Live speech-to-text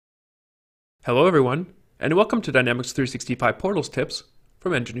Hello everyone, and welcome to Dynamics 365 Portals tips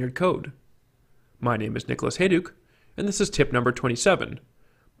from Engineered Code. My name is Nicholas Hayduk, and this is tip number 27,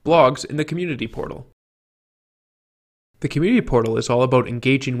 Blogs in the Community Portal. The Community Portal is all about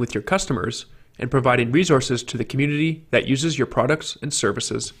engaging with your customers and providing resources to the community that uses your products and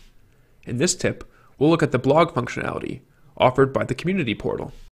services. In this tip, we'll look at the blog functionality offered by the Community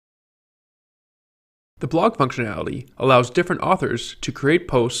Portal. The blog functionality allows different authors to create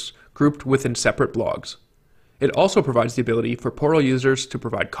posts grouped within separate blogs. It also provides the ability for portal users to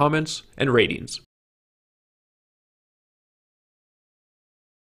provide comments and ratings.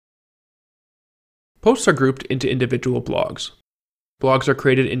 Posts are grouped into individual blogs. Blogs are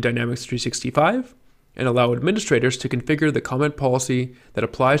created in Dynamics 365 and allow administrators to configure the comment policy that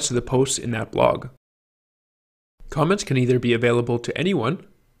applies to the posts in that blog. Comments can either be available to anyone,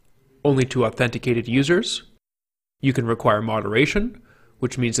 only to authenticated users. You can require moderation,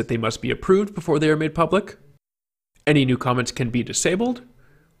 which means that they must be approved before they are made public. Any new comments can be disabled,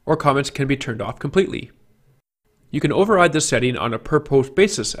 or comments can be turned off completely. You can override this setting on a per post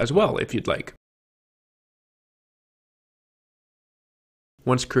basis as well if you'd like.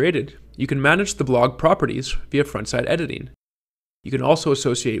 Once created, you can manage the blog properties via front-side editing. You can also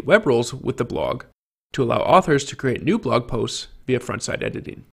associate web roles with the blog to allow authors to create new blog posts via front-side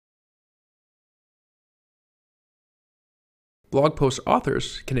editing. Blog post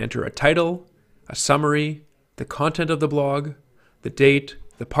authors can enter a title, a summary, the content of the blog, the date,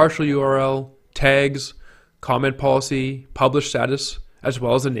 the partial URL, tags, comment policy, publish status, as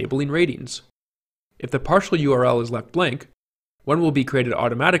well as enabling ratings. If the partial URL is left blank, one will be created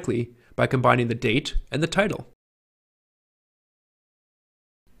automatically by combining the date and the title.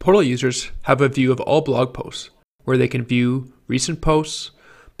 Portal users have a view of all blog posts, where they can view recent posts,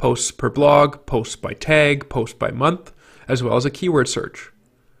 posts per blog, posts by tag, posts by month, as well as a keyword search.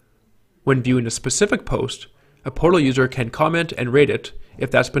 When viewing a specific post, a portal user can comment and rate it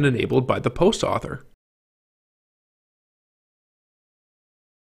if that's been enabled by the post author.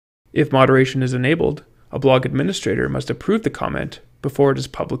 If moderation is enabled, a blog administrator must approve the comment before it is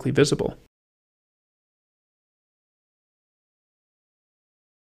publicly visible.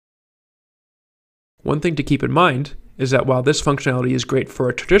 One thing to keep in mind is that while this functionality is great for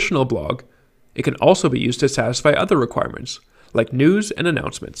a traditional blog, it can also be used to satisfy other requirements, like news and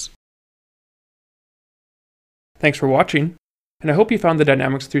announcements. Thanks for watching, and I hope you found the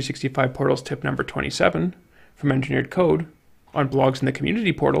Dynamics 365 Portals tip number 27 from Engineered Code on blogs in the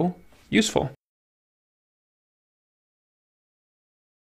Community Portal useful.